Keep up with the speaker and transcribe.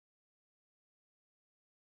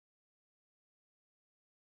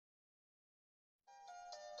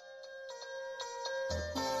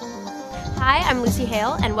Hi, I'm Lucy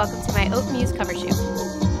Hale, and welcome to my HauteMuse cover shoot.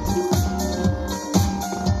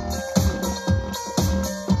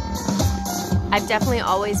 I've definitely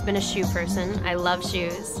always been a shoe person. I love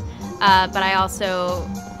shoes, but I also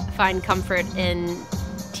find comfort in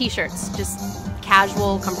t-shirts, just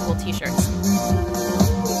casual, comfortable t-shirts.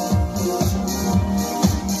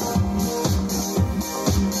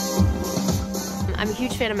 I'm a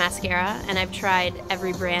huge fan of mascara, and I've tried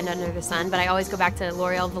every brand under the sun, but I always go back to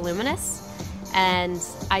L'Oreal Voluminous, and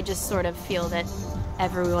I just sort of feel that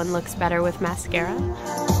everyone looks better with mascara.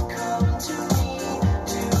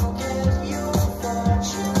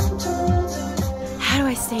 How do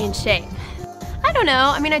I stay in shape? I don't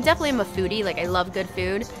know. I mean, I definitely am a foodie. Like, I love good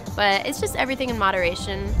food, but it's just everything in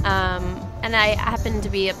moderation. And I happen to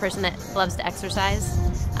be a person that loves to exercise.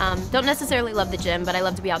 Don't necessarily love the gym, but I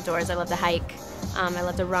love to be outdoors. I love to hike. I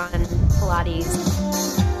love to run, Pilates.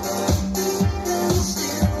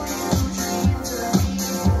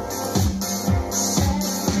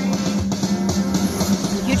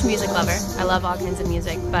 I'm a huge music lover. I love all kinds of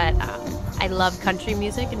music, but I love country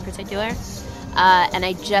music in particular. And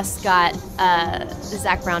I just got the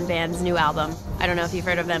Zac Brown Band's new album. I don't know if you've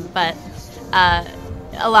heard of them, but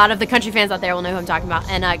a lot of the country fans out there will know who I'm talking about.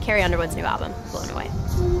 And Carrie Underwood's new album, Blown Away.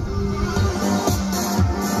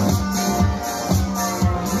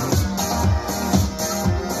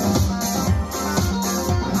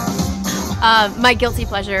 My guilty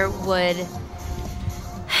pleasure would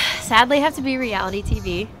sadly have to be reality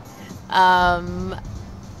TV.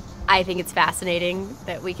 I think it's fascinating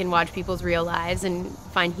that we can watch people's real lives and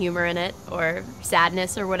find humor in it, or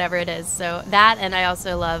sadness, or whatever it is. So that, and I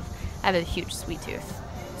also love, I have a huge sweet tooth.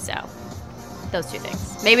 So those two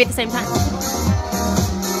things, maybe at the same time.